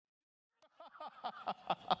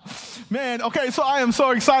Man, okay, so I am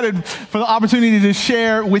so excited for the opportunity to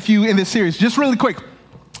share with you in this series. Just really quick,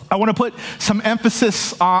 I want to put some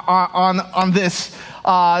emphasis on this,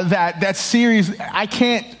 that series. I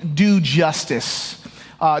can't do justice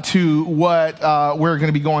to what we're going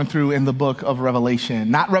to be going through in the book of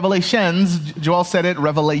Revelation. Not Revelations, Joel said it,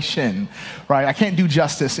 Revelation, right? I can't do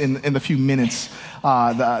justice in the few minutes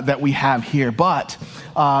that we have here, but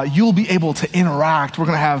you'll be able to interact. We're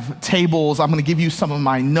going to have tables. I'm going to give you some of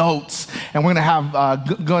my notes, and we're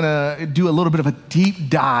going to do a little bit of a deep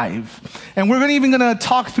dive. And we're even going to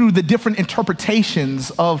talk through the different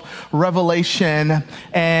interpretations of Revelation,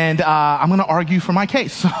 and I'm going to argue for my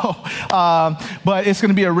case. So, but it's going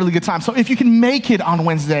to be a really good time. So if you can make it on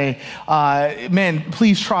Wednesday, man,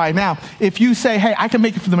 please try. Now, if you say, hey, I can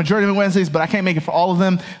make it for the majority of the Wednesdays, but I can't make it for all of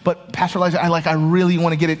them, but Pastor Elijah, I really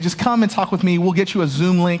want to get it, just come and talk with me. We'll get you a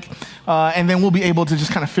Zoom link, and then we'll be able to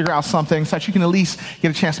just kind of figure out something so that you can at least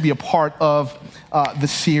get a chance to be a part of the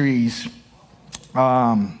series.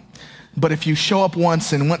 But if you show up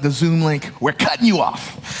once and want the Zoom link, we're cutting you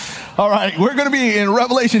off. All right, we're going to be in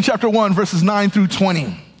Revelation chapter 1, verses 9 through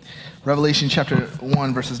 20. Revelation chapter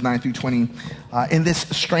 1, verses 9 through 20. In this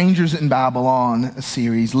Strangers in Babylon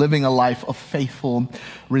series, living a life of faithful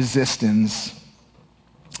resistance.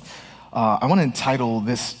 I want to entitle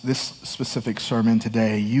this specific sermon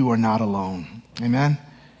today, You Are Not Alone. Amen?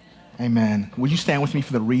 Amen. Would you stand with me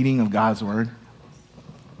for the reading of God's word?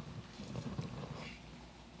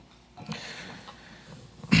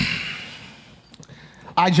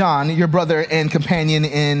 I, John, your brother and companion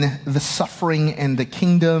in the suffering and the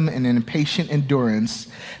kingdom and in patient endurance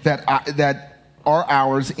that are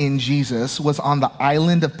ours in Jesus, was on the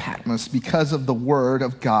island of Patmos because of the word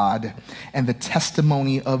of God and the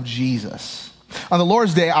testimony of Jesus. On the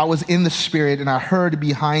Lord's day, I was in the Spirit, and I heard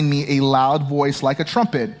behind me a loud voice like a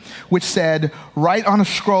trumpet, which said, write on a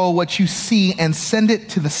scroll what you see and send it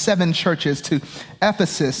to the 7 churches, to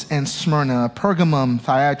Ephesus and Smyrna, Pergamum,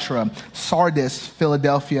 Thyatira, Sardis,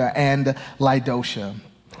 Philadelphia, and Laodicea.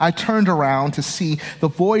 I turned around to see the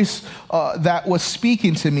voice that was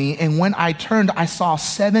speaking to me, and when I turned, I saw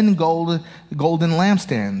 7 golden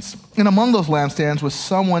lampstands. And among those lampstands was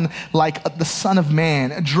someone like the Son of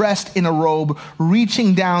Man, dressed in a robe,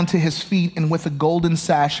 reaching down to his feet and with a golden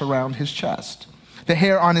sash around his chest. The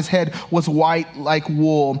hair on his head was white like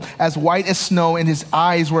wool, as white as snow, and his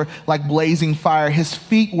eyes were like blazing fire. His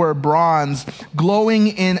feet were bronze, glowing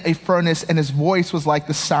in a furnace, and his voice was like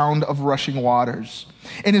the sound of rushing waters.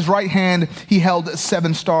 In his right hand, he held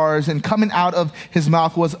 7 stars, and coming out of his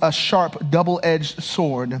mouth was a sharp, double-edged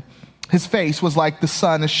sword. His face was like the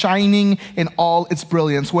sun, shining in all its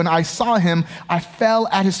brilliance. When I saw him, I fell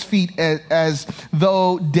at his feet as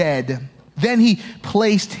though dead. Then he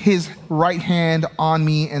placed his right hand on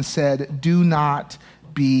me and said, do not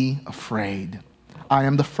be afraid. I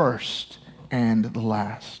am the first and the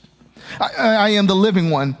last. I am the living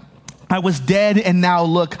one. I was dead, and now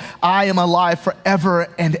look, I am alive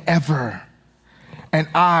forever and ever. And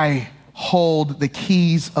I hold the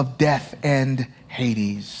keys of death and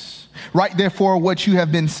Hades. Write therefore what you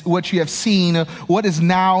have seen, what is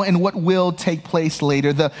now and what will take place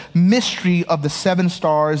later, the mystery of the 7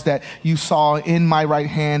 stars that you saw in my right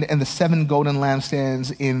hand and the 7 golden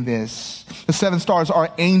lampstands in this. The 7 stars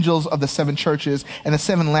are angels of the 7 churches, and the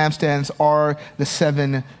 7 lampstands are the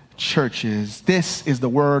 7 churches. This is the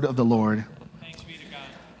word of the Lord. Thanks be to God.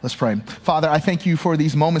 Let's pray. Father, I thank you for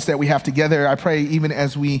these moments that we have together. I pray even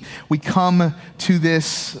as we come to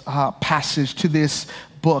this passage, to this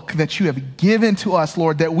book that you have given to us,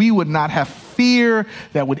 Lord, that we would not have fear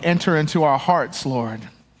that would enter into our hearts, Lord.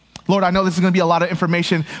 Lord, I know this is going to be a lot of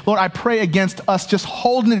information. Lord, I pray against us just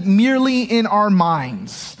holding it merely in our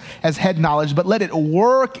minds as head knowledge, but let it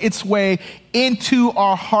work its way into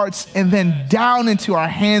our hearts and then down into our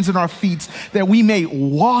hands and our feet, that we may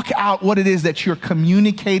walk out what it is that you're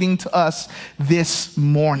communicating to us this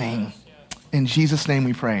morning. In Jesus' name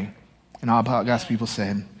we pray. And all God's people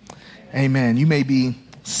said, amen. You may be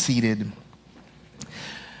seated.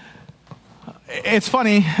 It's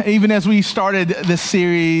funny, even as we started this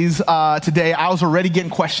series today, I was already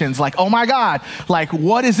getting questions like, oh my God, like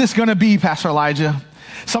what is this going to be, Pastor Elijah?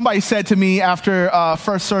 Somebody said to me after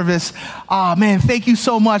first service, man, thank you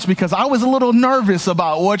so much, because I was a little nervous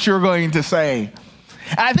about what you're going to say.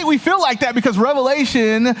 And I think we feel like that because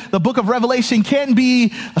Revelation, the book of Revelation, can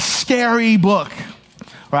be a scary book.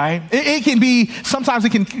 Right? It can be, sometimes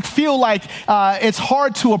it can feel like it's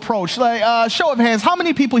hard to approach. Like, show of hands, how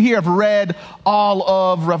many people here have read all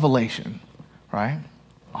of Revelation? Right?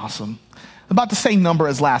 Awesome. About the same number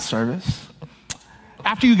as last service.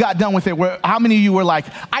 After you got done with it, how many of you were like,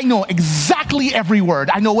 I know exactly every word.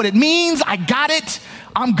 I know what it means. I got it.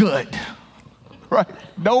 I'm good. Right?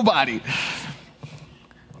 Nobody.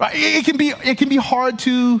 Right? It can be hard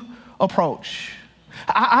to approach.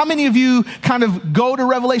 How many of you kind of go to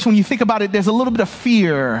Revelation when you think about it, there's a little bit of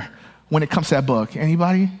fear when it comes to that book?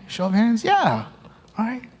 Anybody? Show of hands? Yeah.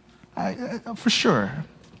 All right. For sure.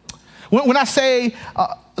 When I say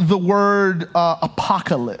the word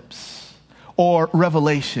apocalypse, or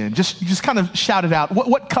revelation, just kind of shout it out.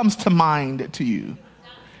 What comes to mind to you?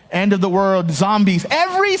 End of the world, zombies.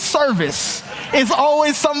 Every service is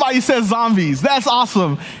always somebody says zombies. That's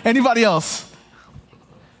awesome. Anybody else?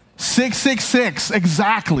 666,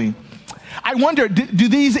 exactly. I wonder, do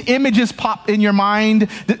these images pop in your mind?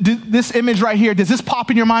 This image right here, does this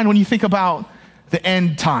pop in your mind when you think about the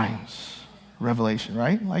end times? Revelation,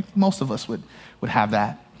 right? Like most of us would have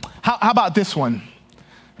that. How about this one,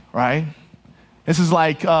 right? This is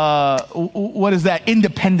like, what is that?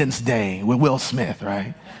 Independence Day with Will Smith,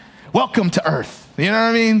 right? Welcome to Earth. You know what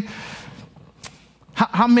I mean?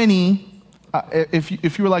 How many, if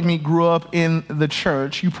you were like me, grew up in the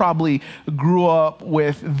church, you probably grew up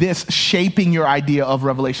with this shaping your idea of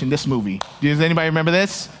Revelation, this movie. Does anybody remember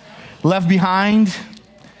this? Left Behind?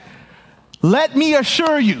 Let me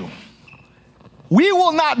assure you, we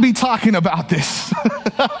will not be talking about this.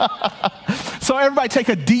 So everybody take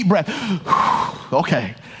a deep breath.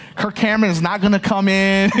 Okay. Kirk Cameron is not going to come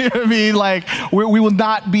in. You know what I mean? Like, we will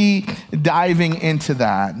not be diving into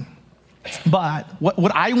that. But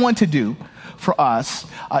what I want to do for us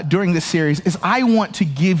during this series is I want to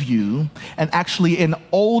give you an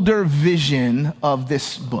older vision of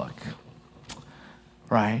this book.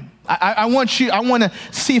 Right? I want to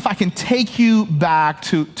see if I can take you back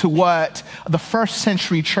to what the first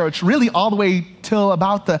century church, really all the way till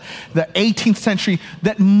about the 18th century,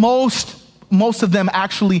 that most of them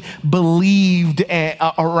actually believed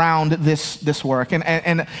around this work.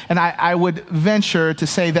 And I would venture to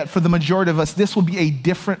say that for the majority of us, this will be a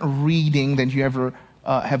different reading than you ever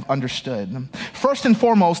have understood. First and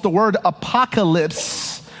foremost, the word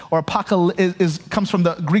apocalypse comes from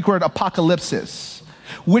the Greek word apocalypsis,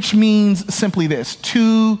 which means simply this: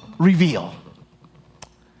 to reveal.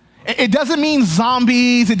 It doesn't mean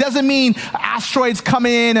zombies. It doesn't mean asteroids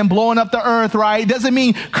coming in and blowing up the earth, right? It doesn't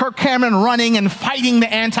mean Kirk Cameron running and fighting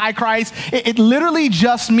the Antichrist. It literally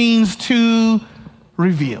just means to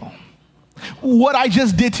reveal. What I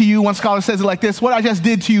just did to you, one scholar says it like this: what I just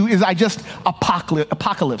did to you is I just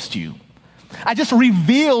apocalypsed you. I just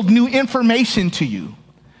revealed new information to you.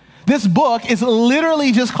 This book is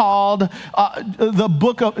literally just called the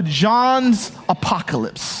book of John's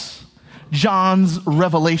Apocalypse, John's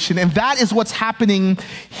Revelation. And that is what's happening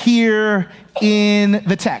here in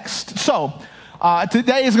the text. So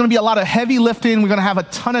today is going to be a lot of heavy lifting. We're going to have a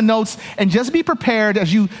ton of notes. And just be prepared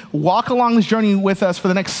as you walk along this journey with us for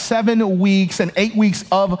the next 7 weeks and 8 weeks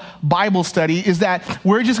of Bible study, is that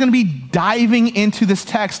we're just going to be diving into this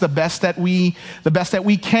text the best that we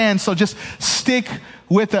can. So just stick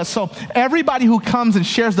with us. So everybody who comes and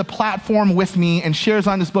shares the platform with me and shares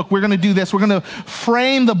on this book, we're going to do this. We're going to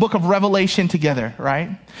frame the book of Revelation together, right?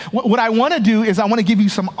 What I want to do is I want to give you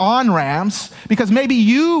some on-ramps, because maybe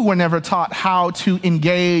you were never taught how to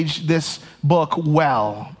engage this book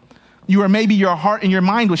well. Maybe your heart and your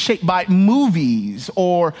mind was shaped by movies,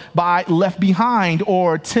 or by Left Behind,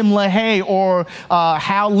 or Tim LaHaye, or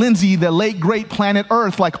Hal Lindsey, the late great Planet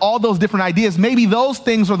Earth, like all those different ideas. Maybe those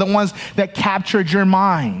things are the ones that captured your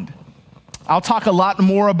mind. I'll talk a lot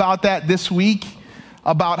more about that this week,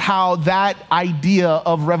 about how that idea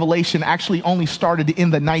of revelation actually only started in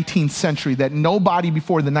the 19th century, that nobody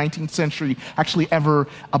before the 19th century actually ever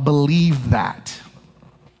believed that.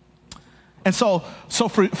 And so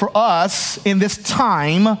for us in this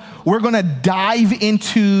time, we're going to dive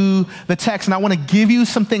into the text, and I want to give you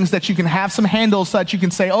some things that you can have some handles so that you can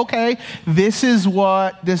say, okay, this is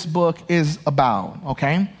what this book is about,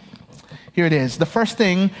 okay? Here it is. The first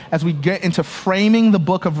thing, as we get into framing the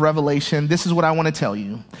book of Revelation, this is what I want to tell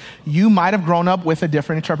you. You might have grown up with a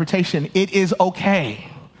different interpretation. It is okay.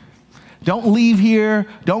 Don't leave here.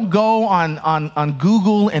 Don't go on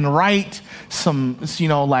Google and write some,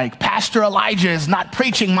 like Pastor Elijah is not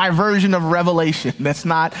preaching my version of Revelation. That's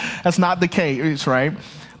not the case, right?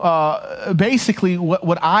 Basically,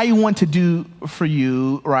 what I want to do for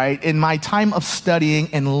you, right, in my time of studying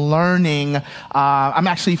and learning, I'm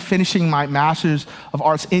actually finishing my Master's of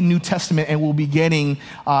Arts in New Testament, and will be getting,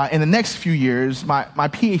 in the next few years, my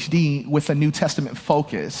PhD with a New Testament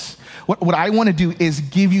focus. What I want to do is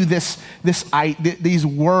give you these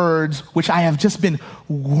words, which I have just been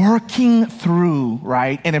working through,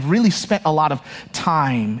 right, and have really spent a lot of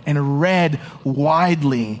time and read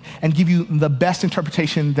widely and give you the best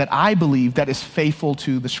interpretation that I believe that is faithful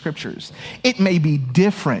to the scriptures. It may be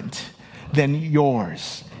different than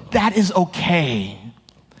yours. That is okay.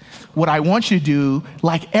 What I want you to do,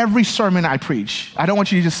 like every sermon I preach, I don't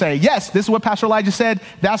want you to just say, yes, this is what Pastor Elijah said,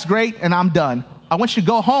 that's great, and I'm done. I want you to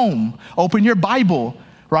go home, open your Bible,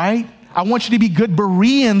 right? I want you to be good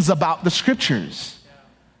Bereans about the scriptures.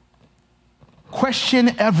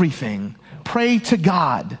 Question everything. Pray to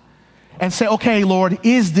God and say, okay, Lord,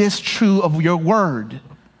 is this true of your word?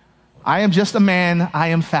 I am just a man. I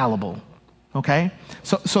am fallible. Okay?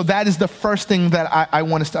 So that is the first thing that I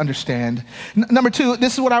want us to understand. Number two,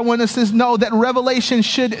 this is what I want us to know, that Revelation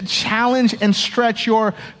should challenge and stretch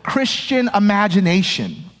your Christian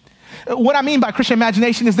imagination. What I mean by Christian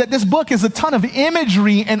imagination is that this book is a ton of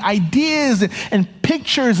imagery and ideas and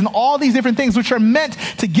pictures and all these different things which are meant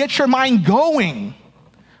to get your mind going,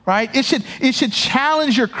 right? It should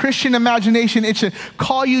challenge your Christian imagination. It should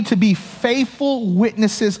call you to be faithful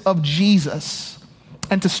witnesses of Jesus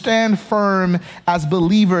and to stand firm as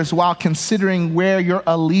believers while considering where your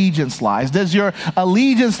allegiance lies. Does your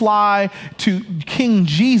allegiance lie to King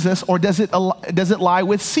Jesus, or does it lie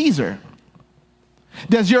with Caesar?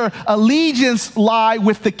 Does your allegiance lie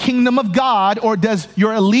with the kingdom of God, or does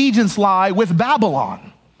your allegiance lie with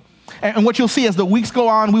Babylon? And what you'll see as the weeks go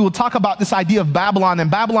on, we will talk about this idea of Babylon. And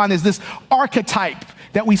Babylon is this archetype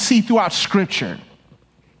that we see throughout Scripture.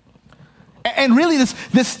 And really,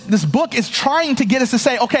 this book is trying to get us to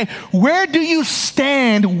say, okay, where do you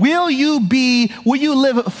stand? Will you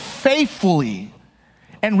live faithfully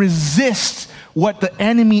and resist what the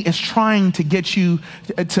enemy is trying to get you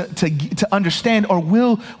to understand? Or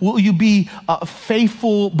will you be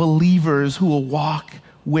faithful believers who will walk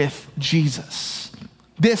with Jesus?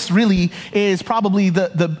 This really is probably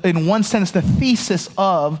in one sense, the thesis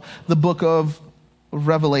of the book of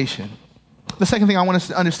Revelation. The second thing I want us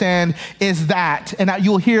to understand is that, and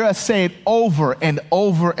you'll hear us say it over and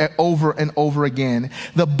over and over and over again,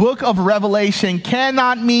 the book of Revelation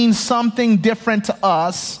cannot mean something different to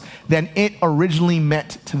us than it originally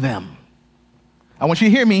meant to them. I want you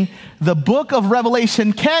to hear me. The book of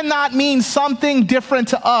Revelation cannot mean something different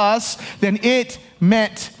to us than it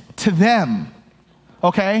meant to them.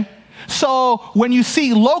 Okay? So when you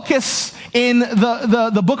see locusts in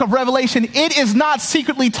the book of Revelation, it is not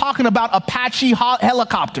secretly talking about Apache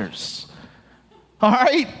helicopters. All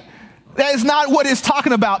right? That is not what it's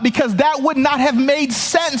talking about, because that would not have made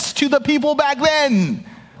sense to the people back then.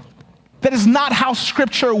 That is not how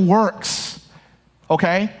Scripture works.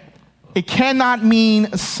 Okay? It cannot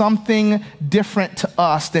mean something different to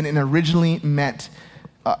us than it originally meant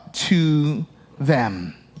to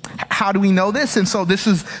them. How do we know this? And so this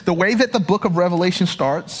is the way that the book of Revelation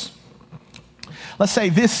starts. Let's say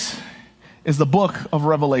this is the book of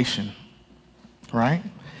Revelation, right?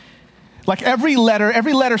 Like every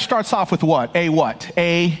letter starts off with what?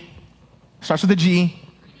 A starts with a G,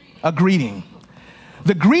 a greeting.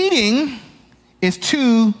 The greeting is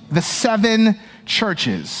to the 7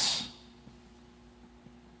 churches.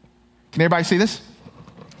 Can everybody see this?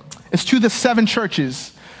 It's to the 7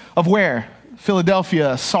 churches of where?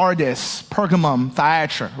 Philadelphia, Sardis, Pergamum,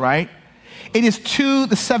 Thyatira, right? It is to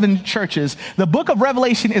the 7 churches. The book of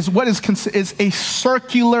Revelation is what is a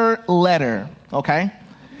circular letter, okay?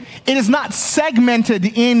 It is not segmented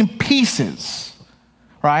in pieces,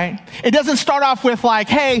 right? It doesn't start off with like,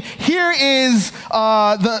 hey, here is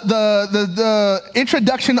the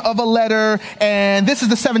introduction of a letter, and this is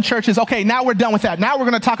the 7 churches. Okay, now we're done with that. Now we're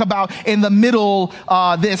going to talk about in the middle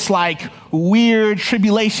this like weird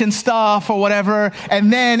tribulation stuff or whatever,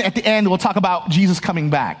 and then at the end we'll talk about Jesus coming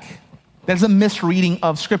back. That's a misreading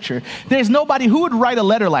of Scripture. There's nobody who would write a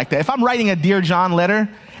letter like that. If I'm writing a Dear John letter,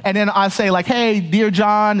 and then I say like, hey, dear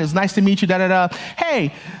John, it's nice to meet you, da-da-da. Hey,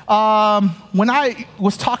 when I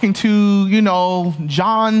was talking to,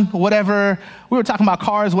 John, whatever, we were talking about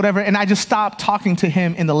cars, whatever, and I just stopped talking to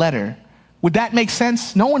him in the letter. Would that make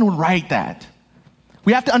sense? No one would write that.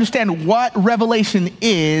 We have to understand what Revelation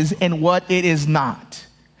is and what it is not.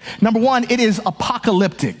 Number one, it is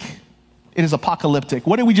apocalyptic. It is apocalyptic.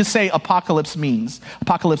 What did we just say apocalypse means?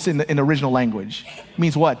 Apocalypse in the original language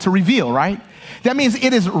means what? To reveal, right? That means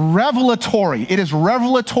it is revelatory. It is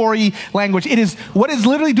revelatory language. It is what it's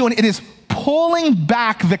literally doing. It is pulling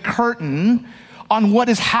back the curtain on what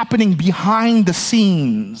is happening behind the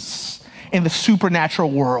scenes in the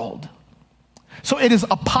supernatural world. So it is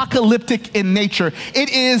apocalyptic in nature. It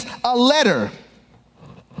is a letter.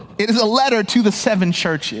 It is a letter to the 7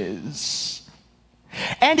 churches.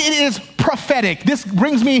 And it is prophetic. This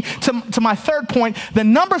brings me to my third point. The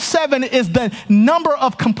number 7 is the number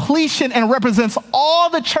of completion and represents all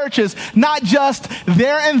the churches, not just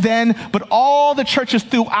there and then, but all the churches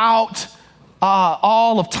throughout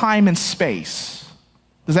all of time and space.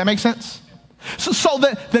 Does that make sense? So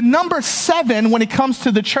the number 7, when it comes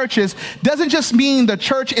to the churches, doesn't just mean the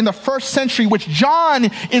church in the first century, which John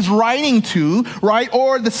is writing to, right?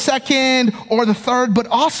 Or the second or the third, but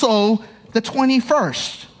also the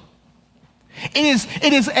 21st.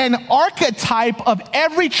 It is an archetype of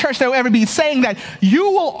every church that will ever be, saying that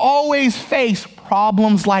you will always face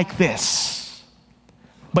problems like this.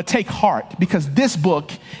 But take heart, because this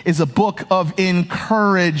book is a book of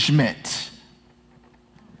encouragement.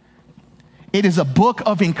 It is a book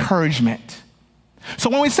of encouragement. So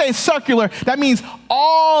when we say circular, that means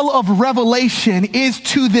all of Revelation is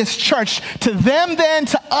to this church, to them then,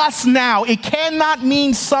 to us now. It cannot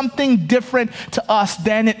mean something different to us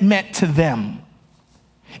than it meant to them.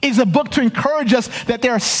 It's a book to encourage us that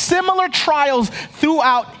there are similar trials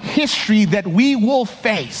throughout history that we will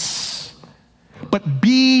face. But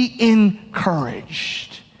be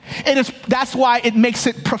encouraged. That's why it makes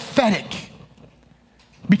it prophetic,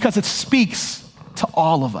 because it speaks to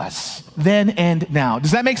all of us, then and now.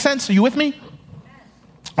 Does that make sense? Are you with me?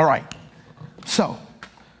 All right. So,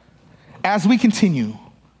 as we continue,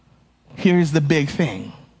 here's the big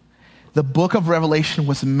thing. The book of Revelation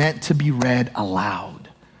was meant to be read aloud.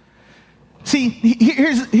 See,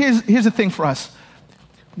 here's the thing for us.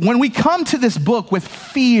 When we come to this book with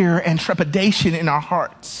fear and trepidation in our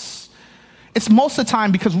hearts, it's most of the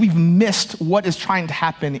time because we've missed what is trying to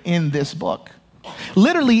happen in this book.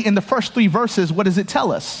 Literally, in the first 3 verses, what does it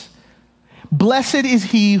tell us? Blessed is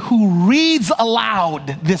he who reads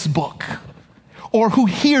aloud this book, or who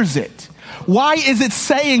hears it. Why is it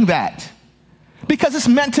saying that? Because it's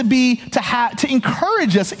meant to be to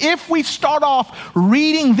encourage us. If we start off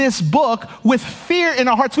reading this book with fear in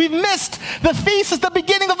our hearts, we've missed the thesis, the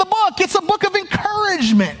beginning of the book. It's a book of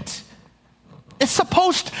encouragement. It's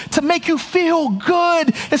supposed to make you feel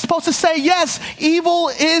good. It's supposed to say, yes, evil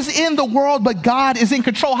is in the world, but God is in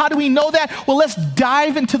control. How do we know that? Well, let's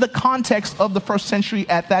dive into the context of the first century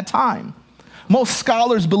at that time. Most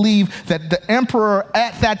scholars believe that the emperor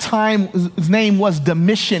at that time, his name was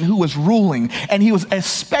Domitian, who was ruling, and he was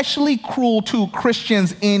especially cruel to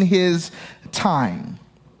Christians in his time.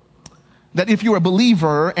 That if you were a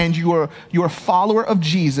believer and you were a follower of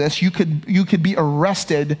Jesus, you could be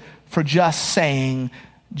arrested for just saying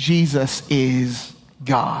Jesus is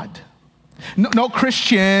God. No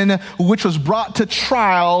Christian which was brought to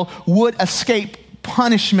trial would escape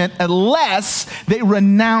punishment unless they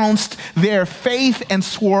renounced their faith and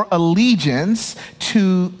swore allegiance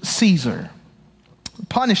to Caesar.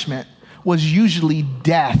 Punishment was usually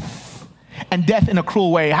death. And death in a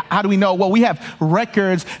cruel way. How do we know? Well, we have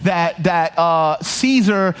records that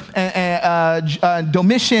Caesar and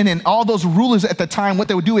Domitian and all those rulers at the time, what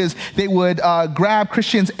they would do is they would grab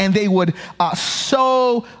Christians and they would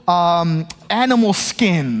sew animal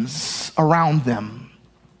skins around them.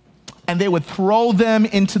 And they would throw them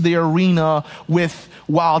into the arena with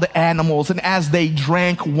wild animals. And as they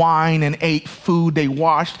drank wine and ate food, they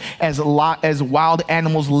watched as wild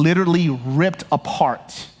animals literally ripped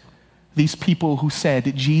apart these people who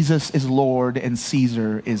said Jesus is Lord and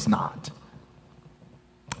Caesar is not.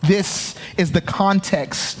 This is the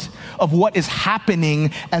context of what is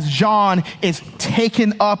happening as John is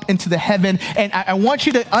taken up into the heaven. And I want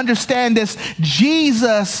you to understand this.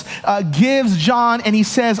 Jesus gives John and he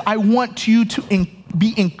says, I want you to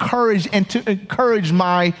be encouraged and to encourage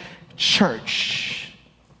my church.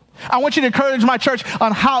 I want you to encourage my church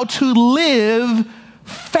on how to live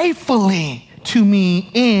faithfully to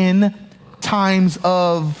me in times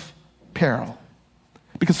of peril.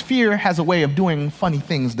 Because fear has a way of doing funny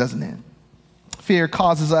things, doesn't it? Fear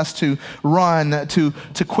causes us to run, to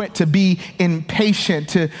quit, to be impatient,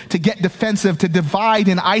 to get defensive, to divide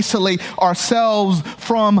and isolate ourselves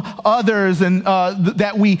from others and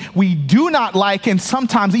that we do not like, and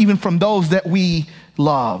sometimes even from those that we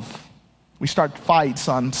love. We start fights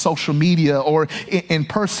on social media or in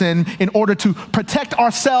person in order to protect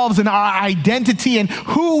ourselves and our identity and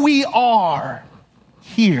who we are.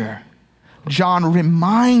 Here, John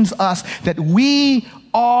reminds us that we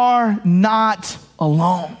are not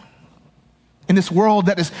alone. In this world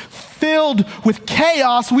that is filled with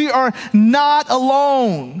chaos, we are not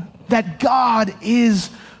alone. That God is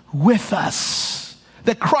with us.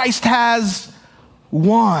 That Christ has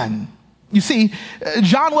won. You see,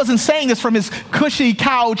 John wasn't saying this from his cushy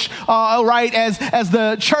couch, right, as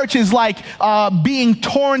the church is like being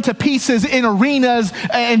torn to pieces in arenas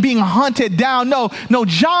and being hunted down. No,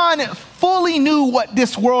 John fully knew what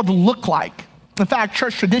this world looked like. In fact,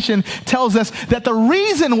 church tradition tells us that the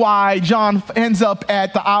reason why John ends up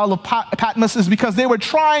at the Isle of Patmos is because they were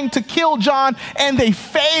trying to kill John and they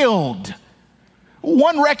failed.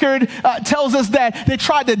 One record tells us that they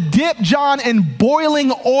tried to dip John in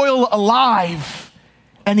boiling oil alive,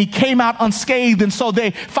 and he came out unscathed. And so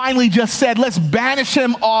they finally just said, let's banish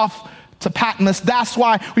him off to Patmos. That's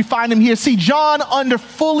why we find him here. See, John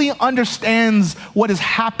fully understands what is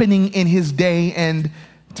happening in his day and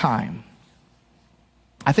time.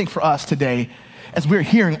 I think for us today, as we're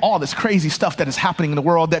hearing all this crazy stuff that is happening in the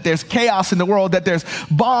world, that there's chaos in the world, that there's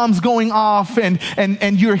bombs going off, and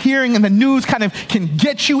you're hearing, and the news kind of can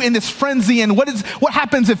get you in this frenzy, and what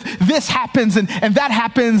happens if this happens and that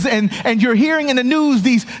happens, and you're hearing in the news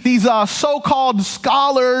these so-called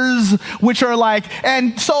scholars, which are like,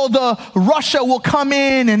 and so the Russia will come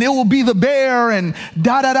in and it will be the bear, and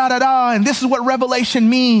da-da-da-da-da, and this is what Revelation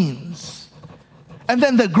means. And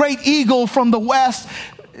then the great eagle from the west.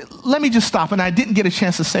 Let me just stop, and I didn't get a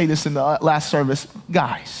chance to say this in the last service.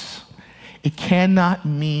 Guys, it cannot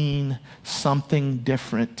mean something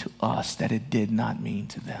different to us that it did not mean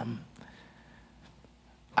to them.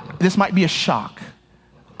 This might be a shock.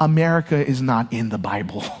 America is not in the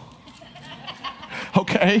Bible.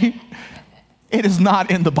 Okay? It is not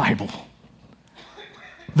in the Bible.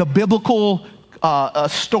 The biblical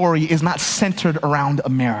story is not centered around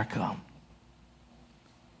America.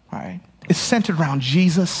 All right? It's centered around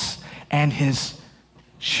Jesus and his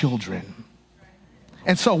children.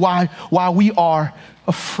 And so while we are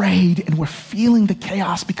afraid and we're feeling the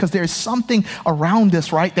chaos because there's something around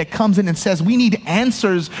us, right, that comes in and says we need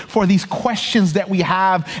answers for these questions that we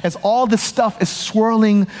have as all this stuff is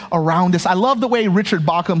swirling around us. I love the way Richard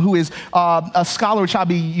Bauckham, who is a scholar which I'll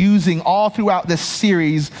be using all throughout this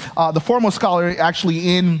series, the foremost scholar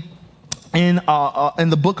actually in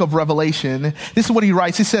the book of Revelation. This is what he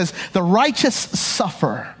writes. He says, the righteous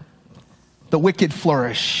suffer, the wicked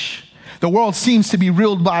flourish. The world seems to be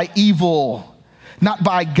ruled by evil, not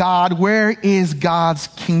by God. Where is God's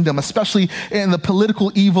kingdom, especially in the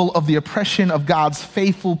political evil of the oppression of God's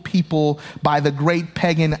faithful people by the great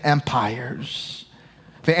pagan empires?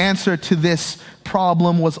 The answer to this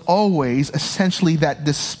problem was always essentially that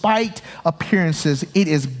despite appearances, it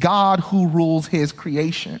is God who rules his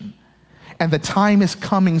creation. And the time is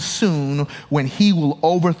coming soon when he will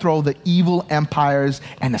overthrow the evil empires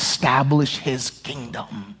and establish his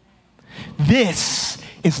kingdom. This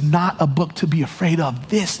is not a book to be afraid of.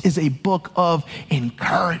 This is a book of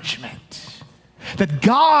encouragement. That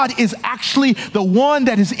God is actually the one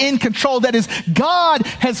that is in control. That is, God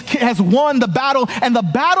has won the battle. And the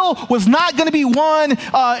battle was not going to be won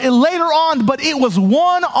later on, but it was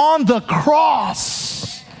won on the cross.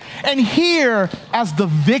 And here, as the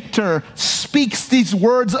victor speaks these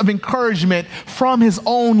words of encouragement from his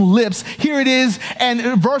own lips, here it is,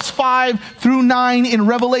 and verse 5 through 9 in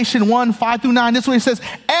Revelation 1, 5 through 9, this is what it says,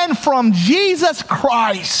 and from Jesus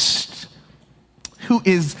Christ, who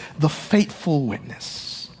is the faithful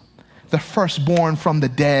witness, the firstborn from the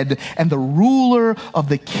dead, and the ruler of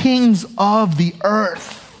the kings of the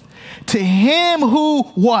earth, to him who,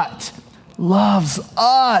 what? Loves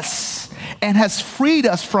us and has freed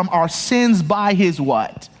us from our sins by his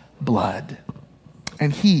what? Blood.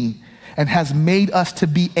 And has made us to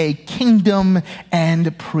be a kingdom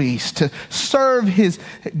and priest, to serve his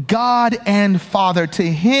God and Father. To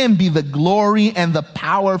him be the glory and the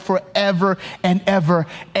power forever and ever.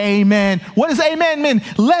 Amen. What does amen mean?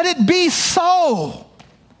 Let it be so.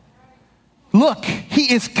 Look,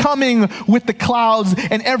 he is coming with the clouds,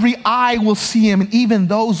 and every eye will see him, and even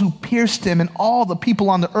those who pierced him, and all the people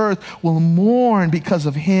on the earth will mourn because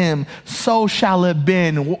of him. So shall it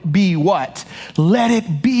be what? Let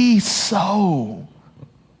it be so.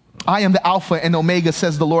 I am the Alpha and Omega,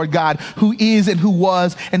 says the Lord God, who is and who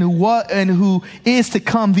was and who is to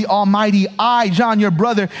come, the Almighty. I, John, your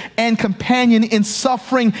brother and companion in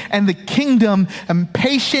suffering and the kingdom and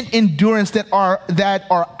patient endurance that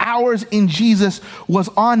are ours in Jesus, was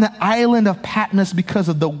on the island of Patmos because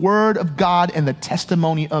of the word of God and the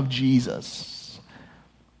testimony of Jesus.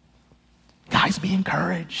 Guys, be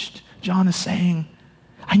encouraged. John is saying,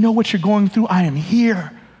 I know what you're going through. I am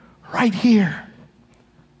here, right here,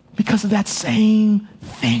 because of that same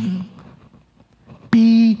thing.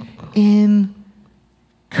 Be encouraged.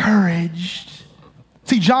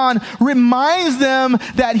 See, John reminds them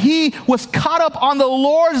that he was caught up on the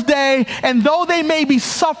Lord's day, and though they may be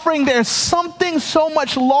suffering, there's something so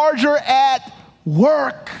much larger at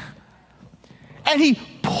work. And he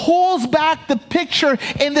pulls back the picture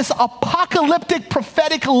in this apocalyptic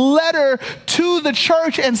prophetic letter to the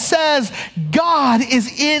church and says, God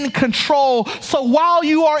is in control. So while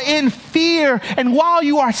you are in fear and while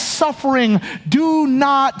you are suffering, do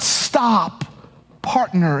not stop.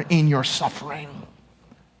 Partner in your suffering.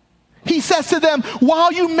 He says to them,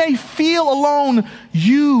 while you may feel alone,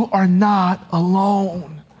 you are not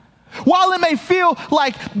alone. While it may feel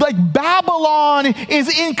like Babylon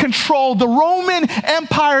is in control, the Roman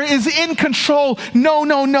Empire is in control,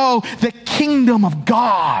 no. The kingdom of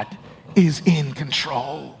God is in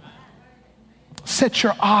control. Set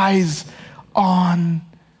your eyes on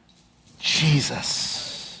Jesus.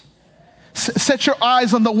 Set your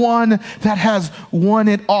eyes on the one that has won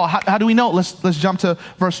it all. How do we know? Let's jump to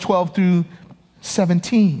verse 12 through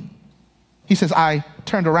 17. He says, I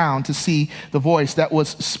turned around to see the voice that was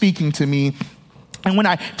speaking to me. And when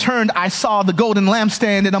I turned, I saw the golden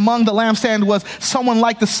lampstand, and among the lampstand was someone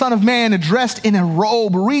like the Son of Man, dressed in a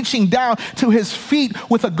robe, reaching down to his feet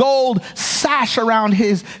with a gold sash around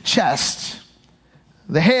his chest.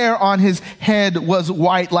 The hair on his head was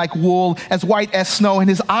white like wool, as white as snow, and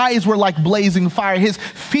his eyes were like blazing fire. His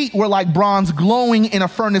feet were like bronze glowing in a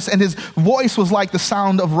furnace, and his voice was like the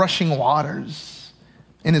sound of rushing waters.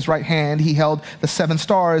 In his right hand, he held the 7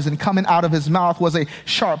 stars, and coming out of his mouth was a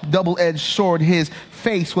sharp, double-edged sword. His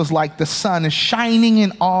face was like the sun, shining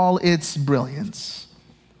in all its brilliance.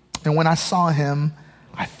 And when I saw him,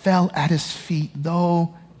 I fell at his feet,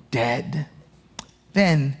 though dead.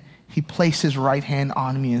 Then he placed his right hand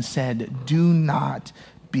on me and said, do not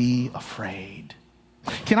be afraid.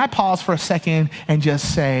 Can I pause for a second and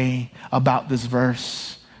just say about this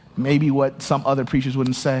verse, maybe what some other preachers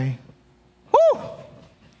wouldn't say? Woo!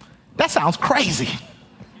 That sounds crazy,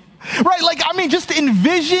 right? Just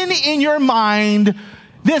envision in your mind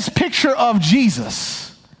this picture of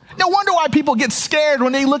Jesus. No wonder why people get scared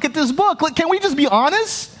when they look at this book. Can we just be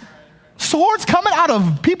honest? Swords coming out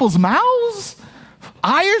of people's mouths?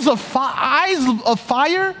 Eyes of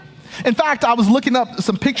fire? In fact, I was looking up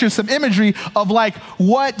some pictures, some imagery of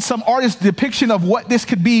what some artist's depiction of what this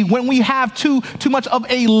could be when we have too much of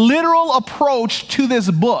a literal approach to this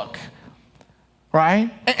book.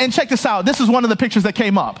 Right? And check this out. This is one of the pictures that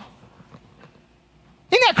came up.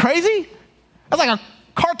 Isn't that crazy? That's like a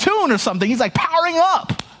cartoon or something. He's powering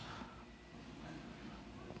up.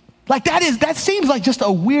 That seems like just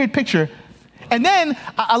a weird picture. And then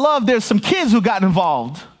I love there's some kids who got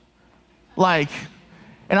involved. And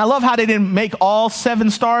I love how they didn't make all 7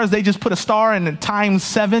 stars. They just put a star and then times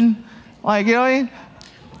 7. You know what I mean?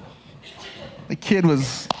 The kid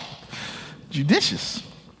was judicious.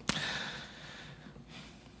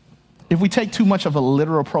 If we take too much of a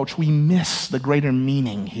literal approach, we miss the greater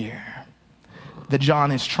meaning here that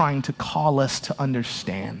John is trying to call us to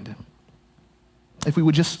understand. If we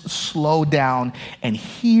would just slow down and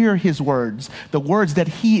hear his words, the words that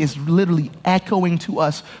he is literally echoing to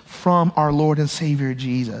us from our Lord and Savior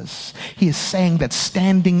Jesus. He is saying that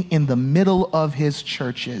standing in the middle of his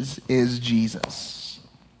churches is Jesus.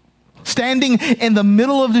 Standing in the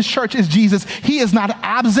middle of this church is Jesus. He is not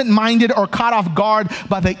absent-minded or caught off guard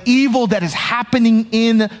by the evil that is happening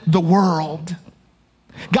in the world.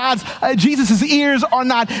 Jesus' ears are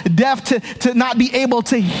not deaf to not be able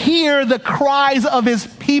to hear the cries of his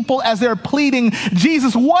people as they're pleading,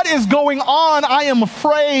 Jesus, what is going on? I am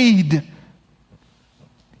afraid.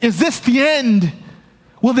 Is this the end?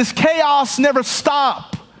 Will this chaos never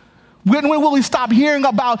stop? When will we stop hearing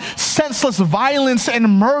about senseless violence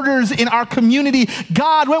and murders in our community?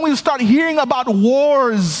 God, when will we start hearing about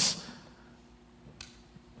wars?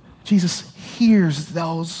 Jesus hears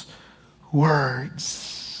those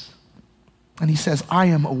words. And he says, I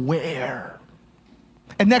am aware.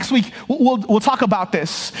 And next week, we'll talk about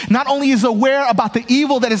this. Not only is aware about the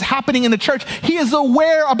evil that is happening in the church, he is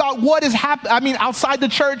aware about what is happening, outside the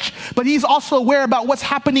church, but he's also aware about what's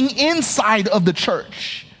happening inside of the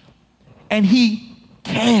church. And he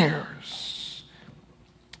cares.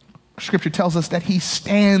 Scripture tells us that he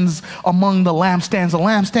stands among the lampstands. The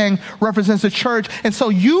lampstand represents the church. And so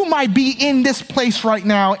you might be in this place right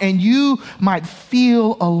now and you might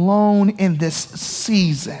feel alone in this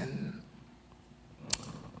season.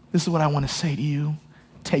 This is what I want to say to you.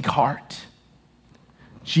 Take heart.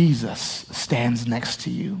 Jesus stands next to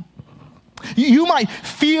you. You might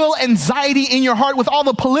feel anxiety in your heart with all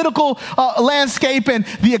the political landscape and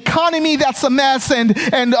the economy that's a mess, and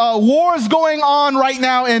wars going on right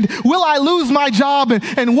now, and will I lose my job,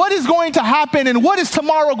 and what is going to happen, and what is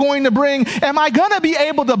tomorrow going to bring? Am I going to be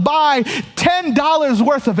able to buy $10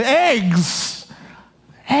 worth of eggs?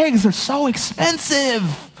 Eggs are so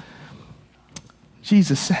expensive.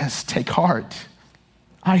 Jesus says, take heart.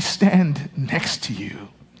 I stand next to you.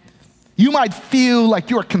 You might feel like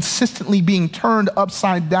you're consistently being turned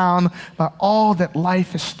upside down by all that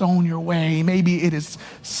life has thrown your way. Maybe it is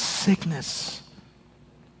sickness.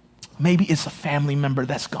 Maybe it's a family member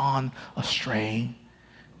that's gone astray.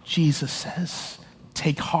 Jesus says,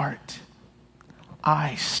 take heart.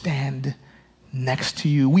 I stand next to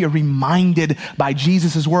you. We are reminded by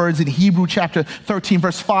Jesus' words in Hebrew chapter 13,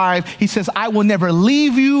 verse 5. He says, I will never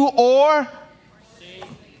leave you or forsake.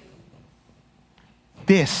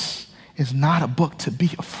 This is not a book to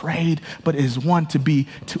be afraid, but it is one to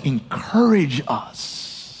encourage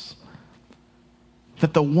us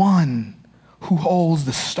that the one who holds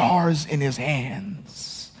the stars in his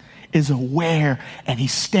hands is aware, and he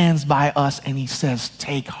stands by us and he says,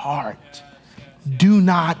 take heart. Do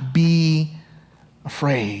not be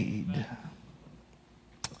afraid.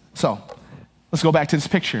 So let's go back to this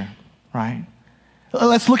picture, right?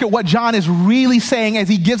 Let's look at what John is really saying as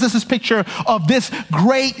he gives us this picture of this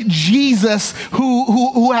great Jesus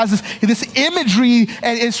who has this imagery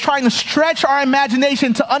and is trying to stretch our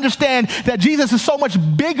imagination to understand that Jesus is so much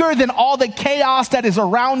bigger than all the chaos that is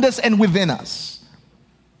around us and within us.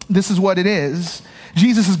 This is what it is.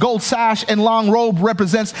 Jesus' gold sash and long robe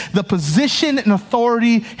represents the position and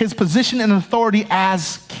authority, his position and authority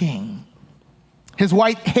as king. His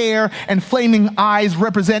white hair and flaming eyes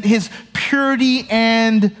represent his purity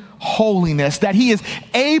and holiness, that he is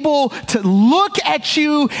able to look at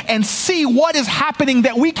you and see what is happening,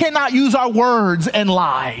 that we cannot use our words and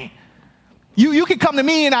lie. You can come to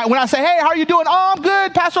me and when I say, hey, how are you doing? Oh, I'm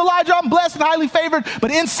good, Pastor Elijah, I'm blessed and highly favored.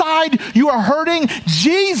 But inside you are hurting.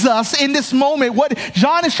 Jesus in this moment, what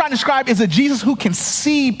John is trying to describe is a Jesus who can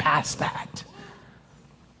see past that.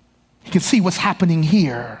 He can see what's happening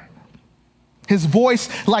here. His voice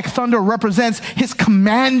like thunder represents his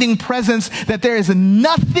commanding presence, that there is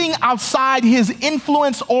nothing outside his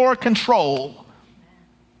influence or control.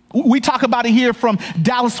 We talk about it here from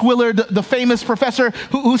Dallas Willard, the famous professor,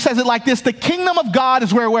 who says it like this: the kingdom of God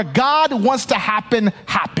is where God wants to happen,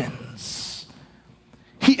 happens.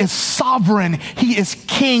 He is sovereign. He is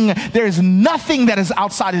king. There is nothing that is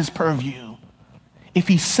outside his purview. If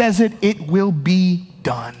he says it, it will be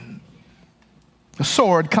done. The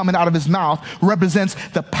sword coming out of his mouth represents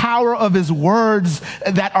the power of his words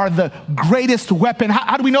that are the greatest weapon.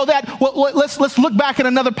 How do we know that? Well, let's look back at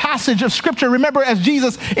another passage of scripture. Remember, as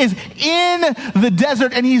Jesus is in the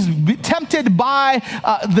desert and he's tempted by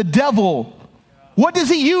the devil, what does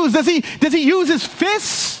he use? Does he use his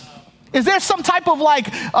fists? Is there some type of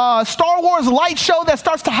Star Wars light show that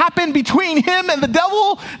starts to happen between him and the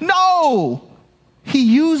devil? No. He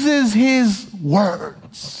uses his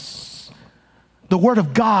words. The word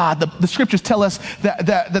of God, the scriptures tell us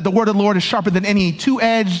that the word of the Lord is sharper than any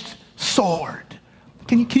two-edged sword.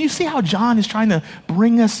 Can you see how John is trying to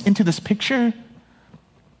bring us into this picture?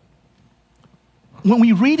 When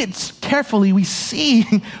we read it carefully, we see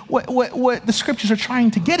what the scriptures are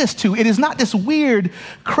trying to get us to. It is not this weird,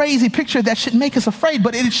 crazy picture that should make us afraid,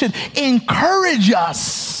 but it should encourage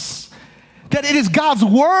us. That it is God's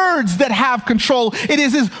words that have control. It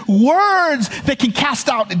is his words that can cast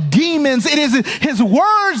out demons. It is his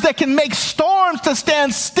words that can make storms to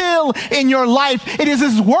stand still in your life. It is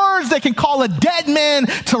his words that can call a dead man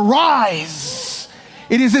to rise.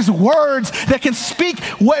 It is his words that can speak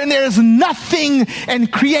when there is nothing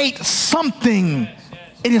and create something.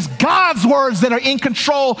 It is God's words that are in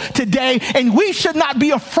control today, and we should not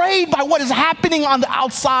be afraid by what is happening on the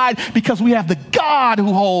outside, because we have the God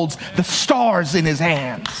who holds the stars in his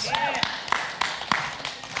hands.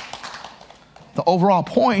 The overall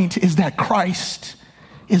point is that Christ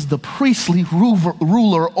is the priestly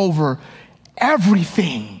ruler over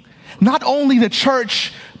everything, not only the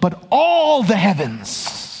church, but all the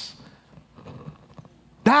heavens.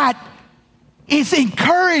 That is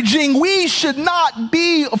encouraging. We should not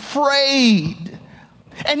be afraid.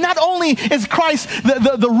 And not only is Christ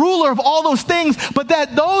the ruler of all those things, but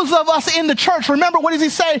that those of us in the church, remember, what does he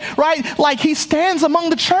say, right? Like he stands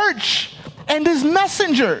among the church and his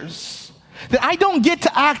messengers. That I don't get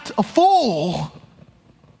to act a fool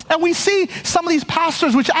And we see some of these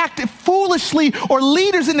pastors which act foolishly, or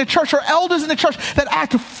leaders in the church or elders in the church that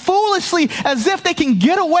act foolishly as if they can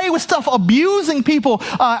get away with stuff, abusing people,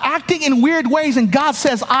 acting in weird ways. And God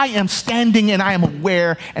says, I am standing and I am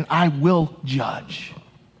aware and I will judge.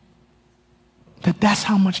 That's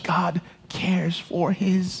how much God cares for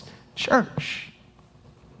his church.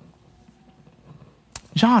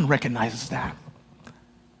 John recognizes that.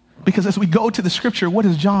 Because as we go to the scripture, what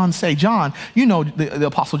does John say? John, you know the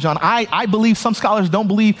Apostle John. I believe, some scholars don't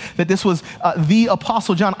believe that this was the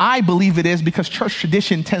Apostle John. I believe it is because church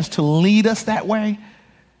tradition tends to lead us that way.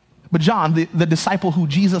 But John, the disciple who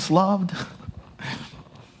Jesus loved,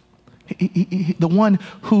 the one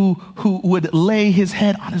who would lay his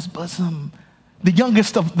head on his bosom, the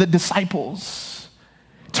youngest of the disciples,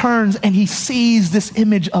 turns and he sees this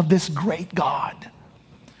image of this great God.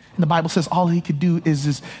 And the Bible says all he could do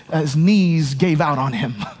is his knees gave out on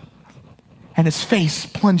him and his face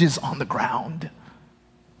plunges on the ground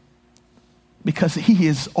because he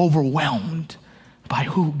is overwhelmed by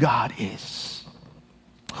who God is,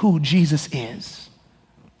 who Jesus is.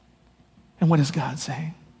 And what does God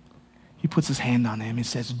say? He puts his hand on him and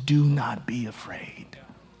says, do not be afraid.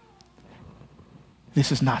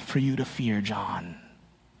 This is not for you to fear, John.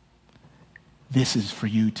 This is for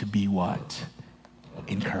you to be what?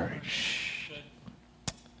 Encouraged.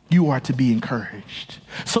 You are to be encouraged.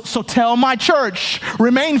 So tell my church,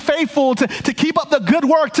 remain faithful to keep up the good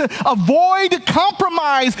work, to avoid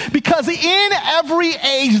compromise, because in every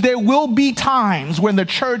age there will be times when the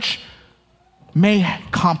church may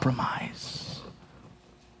compromise.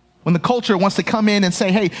 When the culture wants to come in and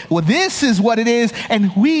say, hey, well, this is what it is,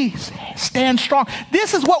 and we stand strong.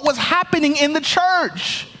 This is what was happening in the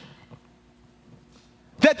church.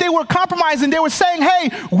 That they were compromising. They were saying,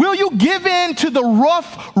 hey, will you give in to the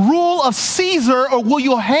rough rule of Caesar, or will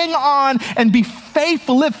you hang on and be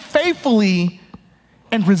faithful, live faithfully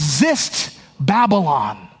and resist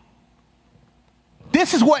Babylon?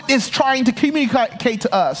 This is what is trying to communicate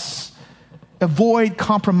to us. Avoid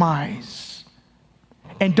compromise.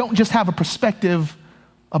 And don't just have a perspective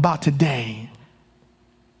about today.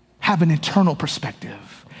 Have an eternal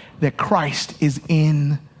perspective that Christ is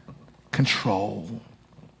in control.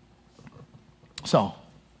 So,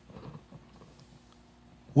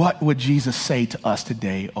 what would Jesus say to us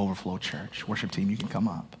today, Overflow Church? Worship team, you can come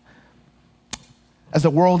up. As the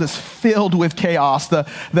world is filled with chaos,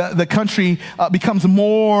 the country becomes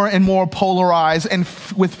more and more polarized, and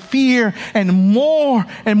with fear and more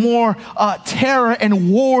terror and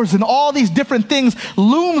wars and all these different things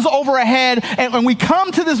looms over ahead. And when we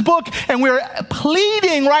come to this book and we're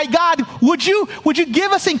pleading, right, God, would you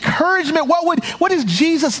give us encouragement? What is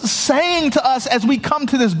Jesus saying to us as we come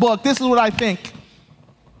to this book? This is what I think.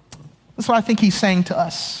 This is what I think he's saying to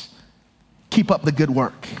us. Keep up the good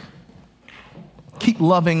work. Keep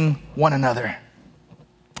loving one another.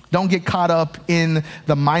 Don't get caught up in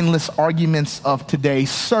the mindless arguments of today.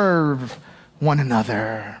 Serve one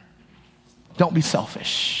another. Don't be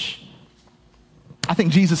selfish. I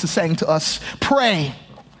think Jesus is saying to us, pray,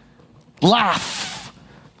 laugh,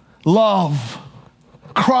 love,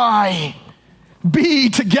 cry,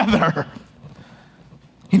 be together,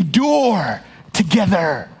 endure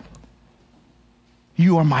together.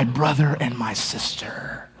 You are my brother and my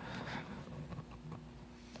sister.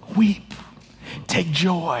 Weep, take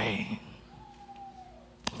joy.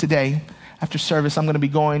 Today, after service, I'm going to be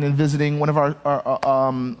going and visiting one of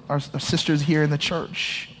our sisters here in the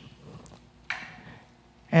church.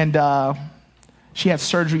 And she had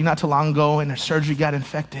surgery not too long ago, and her surgery got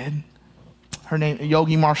infected. Her name,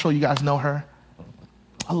 Yogi Marshall, you guys know her.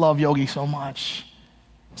 I love Yogi so much.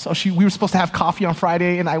 So we were supposed to have coffee on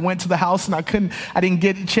Friday, and I went to the house, and I didn't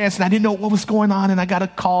get a chance, and I didn't know what was going on, and I got a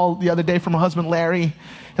call the other day from her husband, Larry.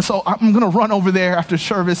 And so I'm going to run over there after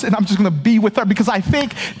service, and I'm just going to be with her, because I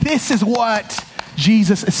think this is what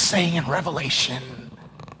Jesus is saying in Revelation.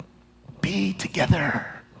 Be together.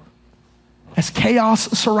 As chaos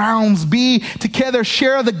surrounds, be together,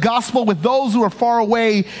 share the gospel with those who are far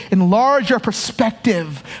away, enlarge your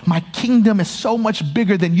perspective. My kingdom is so much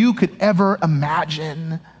bigger than you could ever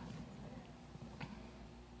imagine.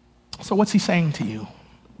 So what's he saying to you?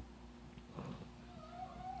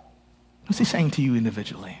 What's he saying to you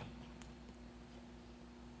individually?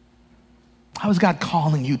 How is God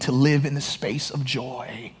calling you to live in the space of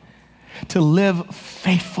joy, to live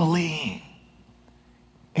faithfully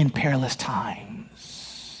in perilous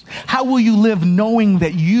times? How will you live knowing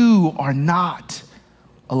that you are not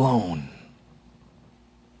alone?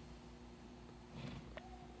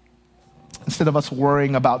 Instead of us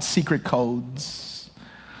worrying about secret codes,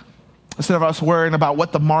 instead of us worrying about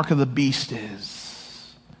what the mark of the beast is,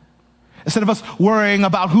 Instead of us worrying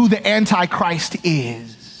about who the Antichrist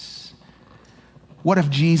is, what if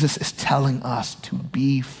Jesus is telling us to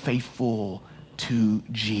be faithful to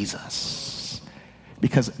Jesus?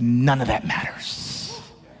 Because none of that matters.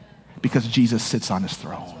 Because Jesus sits on his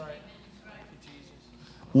throne.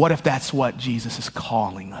 What if that's what Jesus is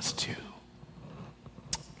calling us to?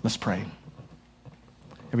 Let's pray.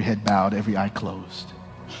 Every head bowed, every eye closed.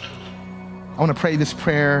 I want to pray this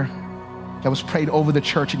prayer that was prayed over the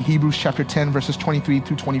church in Hebrews chapter 10, verses 23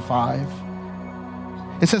 through 25.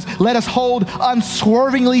 It says, let us hold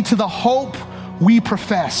unswervingly to the hope we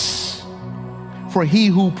profess, for he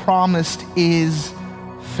who promised is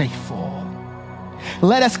faithful.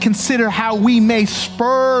 Let us consider how we may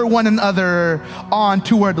spur one another on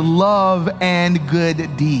toward love and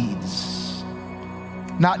good deeds,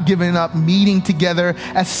 not giving up meeting together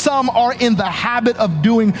as some are in the habit of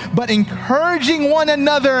doing, but encouraging one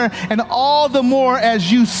another, and all the more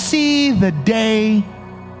as you see the day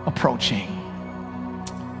approaching.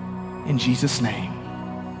 In Jesus' name,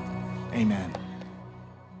 amen.